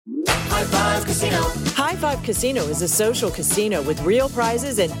High Five Casino. High Five Casino is a social casino with real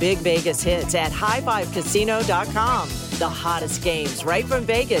prizes and big Vegas hits at highfivecasino.com. The hottest games right from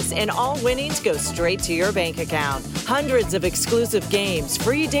Vegas, and all winnings go straight to your bank account. Hundreds of exclusive games,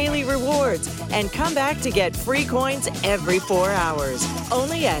 free daily rewards, and come back to get free coins every 4 hours.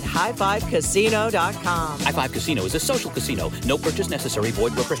 Only at highfivecasino.com. High Five Casino is a social casino. No purchase necessary.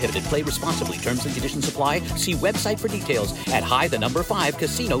 Void where prohibited. Play responsibly. Terms and conditions apply. See website for details at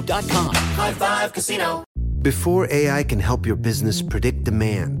high5casino.com. High Five Casino. Before AI can help your business predict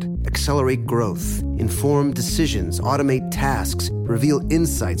demand, accelerate growth, inform decisions, automate tasks, reveal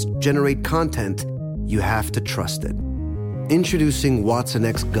insights, generate content, you have to trust it. Introducing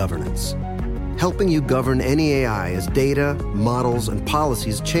watsonx Governance, helping you govern any AI as data, models, and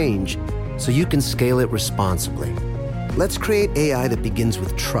policies change so you can scale it responsibly. Let's create AI that begins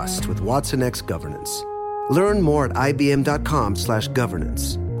with trust with watsonx Governance. Learn more at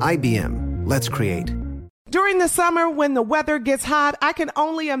ibm.com/governance. IBM, let's create. During the summer, when the weather gets hot, I can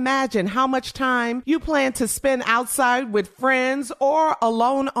only imagine how much time you plan to spend outside with friends or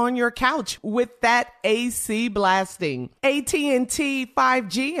alone on your couch with that AC blasting. AT&T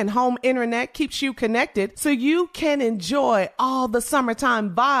 5G and home internet keeps you connected so you can enjoy all the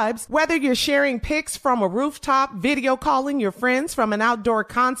summertime vibes, whether you're sharing pics from a rooftop, video calling your friends from an outdoor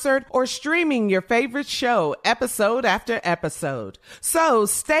concert, or streaming your favorite show episode after episode. So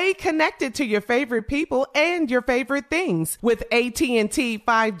stay connected to your favorite people and your favorite things with AT&T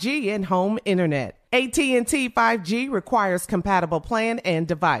 5G and home internet. AT&T 5G requires compatible plan and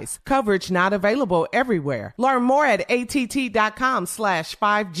device. Coverage not available everywhere. Learn more at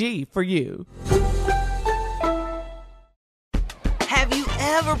att.com/5G for you. Have you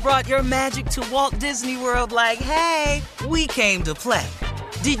ever brought your magic to Walt Disney World like, hey, we came to play?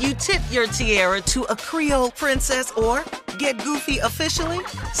 Did you tip your tiara to a Creole princess or get goofy officially?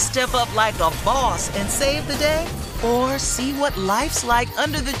 Step up like a boss and save the day? Or see what life's like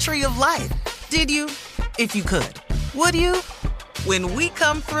under the tree of life? Did you? If you could. Would you? When we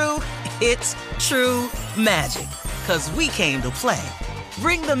come through, it's true magic. 'Cause we came to play.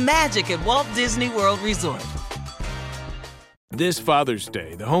 Bring the magic at Walt Disney World Resort. This Father's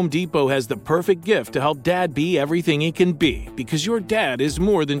Day, the Home Depot has the perfect gift to help Dad be everything he can be, because your dad is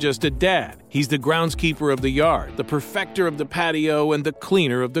more than just a dad. He's the groundskeeper of the yard, the perfecter of the patio, and the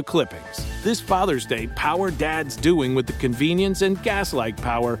cleaner of the clippings. This Father's Day, power Dad's doing with the convenience and gas-like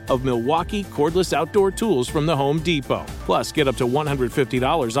power of Milwaukee cordless outdoor tools from the Home Depot. Plus, get up to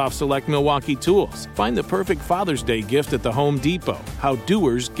 $150 off select Milwaukee tools. Find the perfect Father's Day gift at the Home Depot. How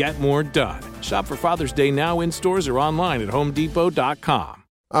doers get more done. Shop for Father's Day now in stores or online at homedepot.com.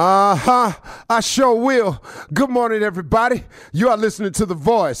 I sure will. Good morning, everybody. You are listening to The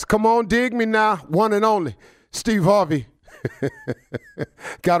Voice. Come on, dig me now. One and only, Steve Harvey.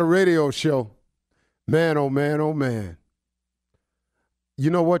 Got a radio show. Man, oh man, oh man.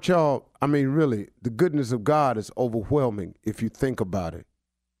 You know what, y'all? I mean, really, the goodness of God is overwhelming if you think about it.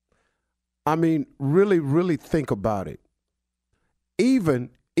 I mean, really, really think about it.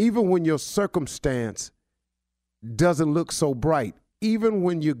 Even when your circumstance doesn't look so bright, even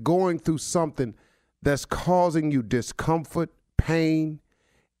when you're going through something that's causing you discomfort, pain,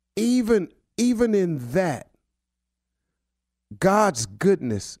 even in that, God's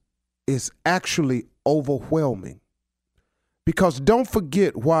goodness is actually overwhelming. Because don't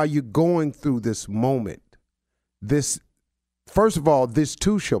forget, while you're going through this moment, first of all, this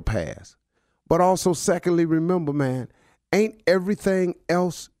too shall pass. But also, secondly, remember, man, ain't everything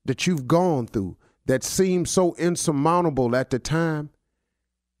else that you've gone through that seemed so insurmountable at the time,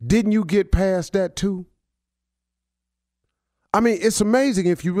 didn't you get past that too? I mean, it's amazing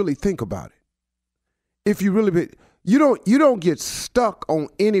if you really think about it. If you really, you don't get stuck on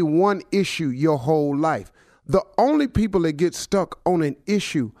any one issue your whole life. The only people that get stuck on an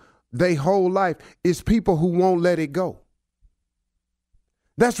issue their whole life is people who won't let it go.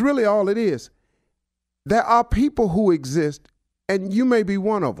 That's really all it is. There are people who exist, and you may be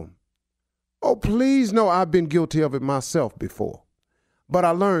one of them. Oh, please know I've been guilty of it myself before. But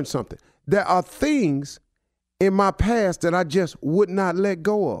I learned something. There are things in my past that I just would not let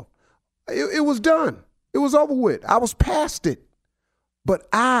go of. It was done. It was over with. I was past it. But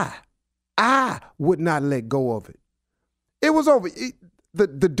I would not let go of it. It was over. The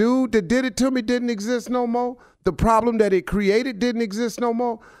dude that did it to me didn't exist no more. The problem that it created didn't exist no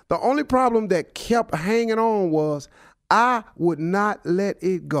more. The only problem that kept hanging on was I would not let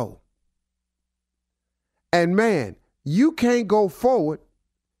it go. And man, you can't go forward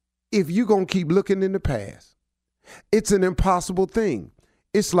if you're going to keep looking in the past. It's an impossible thing.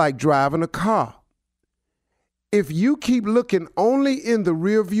 It's like driving a car. If you keep looking only in the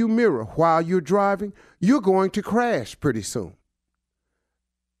rearview mirror while you're driving, you're going to crash pretty soon.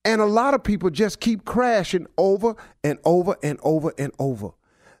 And a lot of people just keep crashing over and over and over and over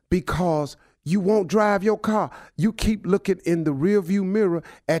because you won't drive your car. You keep looking in the rearview mirror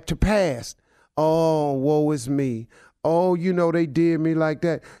at the past. Oh, woe is me. Oh, they did me like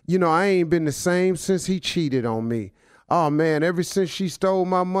that. I ain't been the same since he cheated on me. Oh, man, ever since she stole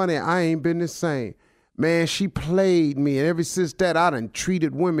my money, I ain't been the same. Man, she played me, and ever since that, I done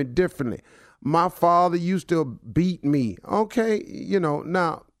treated women differently. My father used to beat me. Okay,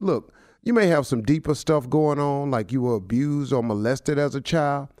 now, look, you may have some deeper stuff going on, like you were abused or molested as a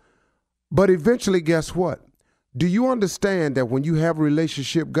child. But eventually, guess what? Do you understand that when you have a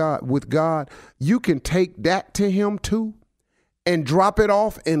relationship with God, you can take that to him too and drop it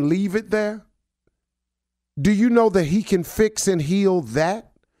off and leave it there? Do you know that he can fix and heal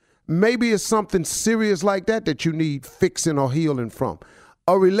that? Maybe it's something serious like that you need fixing or healing from.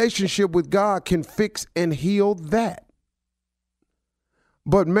 A relationship with God can fix and heal that.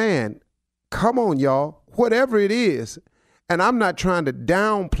 But man, come on, y'all, whatever it is, and I'm not trying to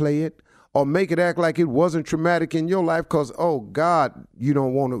downplay it or make it act like it wasn't traumatic in your life because, oh, God, you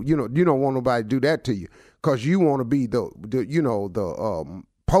don't want to, you don't want nobody to do that to you because you want to be the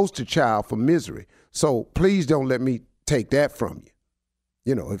poster child for misery. So please don't let me take that from you.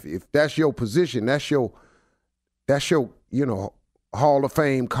 If that's your position, that's your Hall of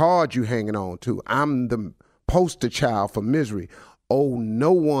Fame card you hanging on to. I'm the poster child for misery. Oh,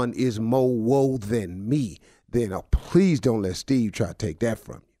 no one is more woe than me. Then please don't let Steve try to take that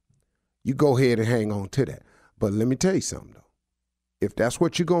from you. You go ahead and hang on to that. But let me tell you something, though. If that's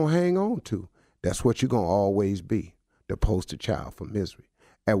what you're going to hang on to, that's what you're going to always be, the poster child for misery.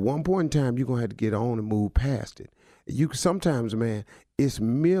 At one point in time, you're going to have to get on and move past it. Sometimes, man, it's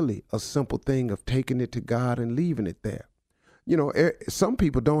merely a simple thing of taking it to God and leaving it there. Some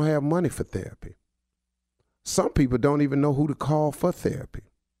people don't have money for therapy. Some people don't even know who to call for therapy.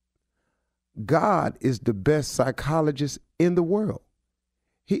 God is the best psychologist in the world.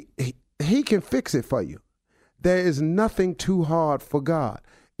 He can fix it for you. There is nothing too hard for God.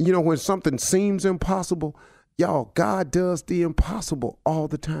 When something seems impossible, y'all, God does the impossible all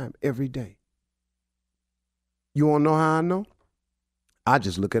the time, every day. You want to know how I know? I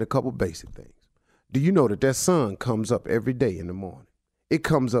just look at a couple basic things. Do you know that sun comes up every day in the morning? It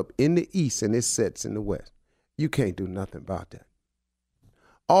comes up in the east and it sets in the west. You can't do nothing about that.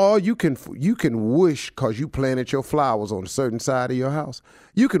 Or you can wish, because you planted your flowers on a certain side of your house,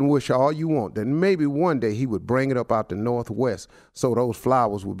 you can wish all you want that maybe one day he would bring it up out the northwest so those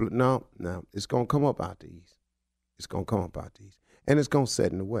flowers would no, it's going to come up out the east. It's going to come up out the east. And it's going to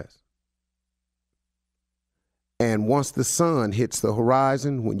set in the west. And once the sun hits the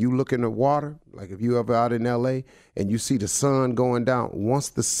horizon, when you look in the water, like if you ever out in L.A. and you see the sun going down,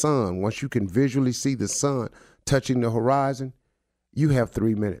 once you can visually see the sun touching the horizon, you have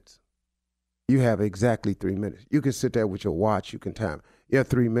 3 minutes. You have exactly 3 minutes. You can sit there with your watch. You can time. You have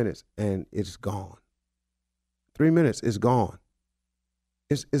 3 minutes, and it's gone. 3 minutes is gone.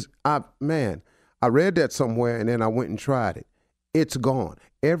 I read that somewhere, and then I went and tried it. It's gone.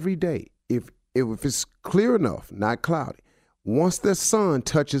 Every day, if it's clear enough, not cloudy, once the sun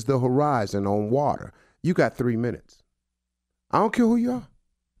touches the horizon on water, you got 3 minutes. I don't care who you are.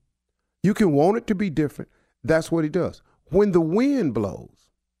 You can want it to be different. That's what he does. When the wind blows,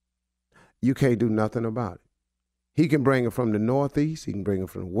 you can't do nothing about it. He can bring it from the northeast. He can bring it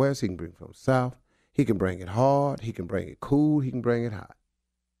from the west. He can bring it from the south. He can bring it hard. He can bring it cool. He can bring it hot.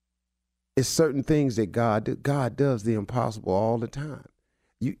 It's certain things that God does the impossible all the time.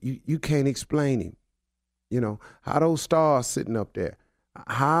 You can't explain him. How those stars sitting up there.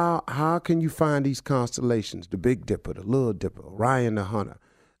 How can you find these constellations? The Big Dipper, the Little Dipper, Orion the Hunter.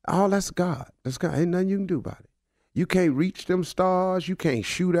 Oh, that's God. That's God. Ain't nothing you can do about it. You can't reach them stars. You can't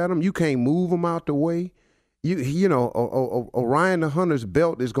shoot at them. You can't move them out the way. Orion the Hunter's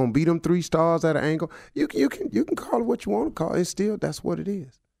belt is gonna beat them 3 stars at an angle. You can call it what you want to call it. It's still, that's what it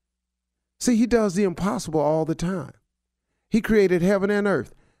is. See, he does the impossible all the time. He created heaven and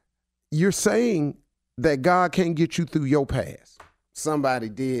earth. You're saying that God can't get you through your past. Somebody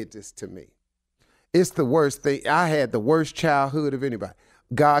did this to me. It's the worst thing. I had the worst childhood of anybody.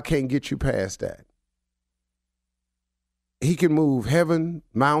 God can't get you past that. He can move heaven,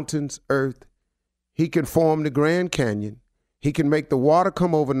 mountains, earth. He can form the Grand Canyon. He can make the water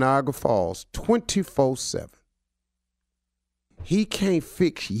come over Niagara Falls 24/7. He can't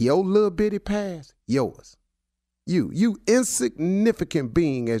fix your little bitty past, yours. You insignificant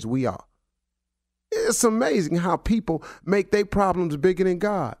being as we are. It's amazing how people make their problems bigger than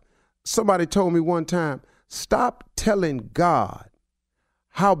God. Somebody told me one time, Stop telling God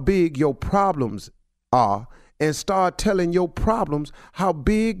how big your problems are and start telling your problems how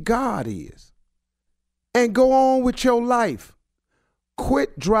big God is. And go on with your life.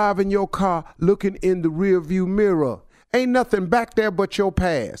 Quit driving your car looking in the rearview mirror. Ain't nothing back there but your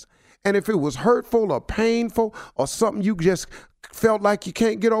past. And if it was hurtful or painful or something you just felt like you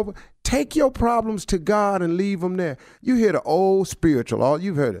can't get over, take your problems to God and leave them there. You hear the old spiritual, all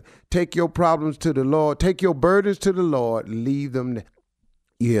you've heard it. Take your problems to the Lord. Take your burdens to the Lord and leave them there.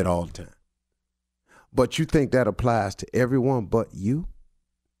 You hear it all the time. But you think that applies to everyone but you?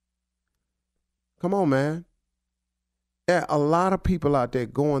 Come on, man. There are a lot of people out there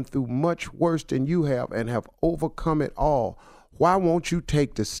going through much worse than you have and have overcome it all. Why won't you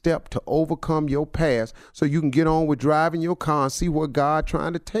take the step to overcome your past so you can get on with driving your car and see where God's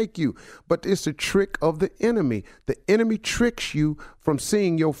trying to take you? But it's a trick of the enemy. The enemy tricks you from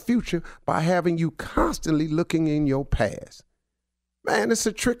seeing your future by having you constantly looking in your past. Man, it's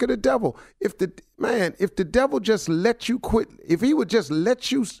a trick of the devil. If the devil just let you quit, if he would just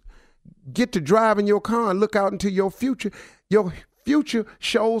let you get to driving your car and look out into your future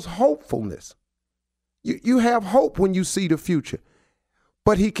shows hopefulness. You have hope when you see the future.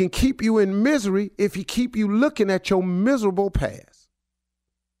 But he can keep you in misery if he keep you looking at your miserable past.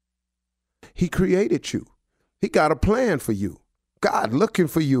 He created you. He got a plan for you. God looking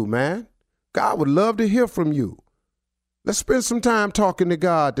for you, man. God would love to hear from you. Let's spend some time talking to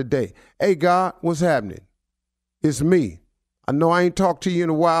God today. Hey, God, what's happening? It's me. I know I ain't talked to you in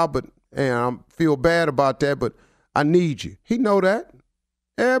a while, but I feel bad about that, but I need you. He know that.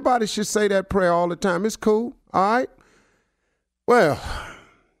 Everybody should say that prayer all the time. It's cool. All right? Well,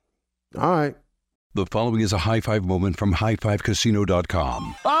 all right. The following is a high-five moment from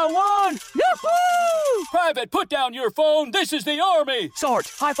highfivecasino.com. I won! Yahoo! Private, put down your phone. This is the Army. Sarge,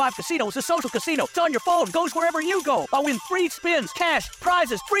 High Five Casino is a social casino. It's on your phone. Goes wherever you go. I win free spins, cash,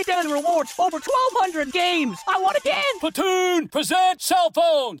 prizes, free daily rewards, over 1,200 games. I won again. Platoon, present cell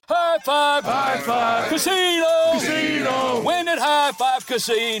phone. High Five. High Five. Casino. Casino. Win at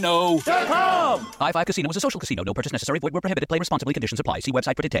highfivecasino.com. High Five Casino is a social casino. No purchase necessary. Void where prohibited. Play responsibly. Conditions apply. See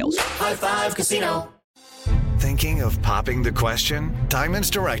website for details. High Five Casino. Thinking of popping the question?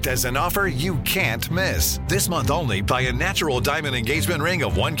 Diamonds Direct has an offer you can't miss. This month only, buy a natural diamond engagement ring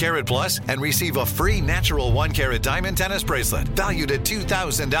of 1 carat plus and receive a free natural 1 carat diamond tennis bracelet valued at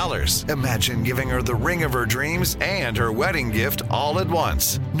 $2,000. Imagine giving her the ring of her dreams and her wedding gift all at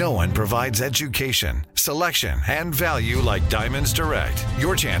once. No one provides education, selection, and value like Diamonds Direct.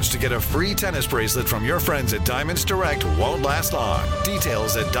 Your chance to get a free tennis bracelet from your friends at Diamonds Direct won't last long.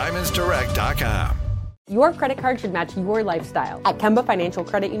 Details at diamondsdirect.com. Your credit card should match your lifestyle. At Kemba Financial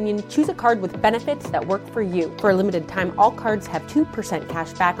Credit Union, choose a card with benefits that work for you. For a limited time, all cards have 2%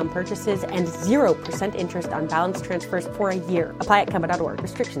 cash back on purchases and 0% interest on balance transfers for a year. Apply at Kemba.org.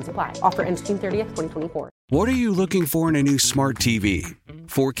 Restrictions apply. Offer ends June 30th, 2024. What are you looking for in a new smart TV?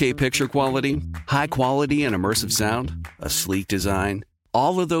 4K picture quality? High quality and immersive sound? A sleek design?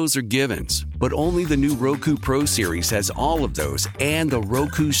 All of those are givens, but only the new Roku Pro Series has all of those and the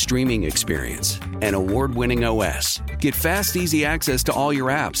Roku streaming experience, an award-winning OS. Get fast, easy access to all your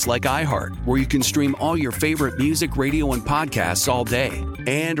apps like iHeart, where you can stream all your favorite music, radio, and podcasts all day,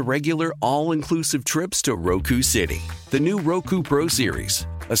 and regular all-inclusive trips to Roku City. The new Roku Pro Series,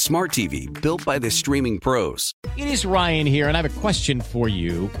 a smart TV built by the streaming pros. It is Ryan here, and I have a question for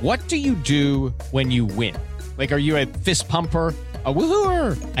you. What do you do when you win? Like, are you a fist pumper, a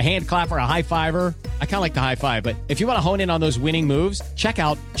woohooer, a hand clapper, a high fiver? I kind of like the high five, but if you want to hone in on those winning moves, check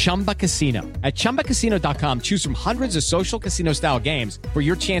out Chumba Casino. At ChumbaCasino.com, choose from hundreds of social casino style games for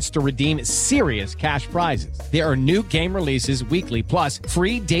your chance to redeem serious cash prizes. There are new game releases weekly, plus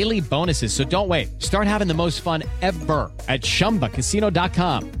free daily bonuses. So don't wait. Start having the most fun ever at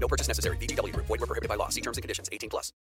ChumbaCasino.com. No purchase necessary. VGW Group. Void where prohibited by law. See terms and conditions. 18+.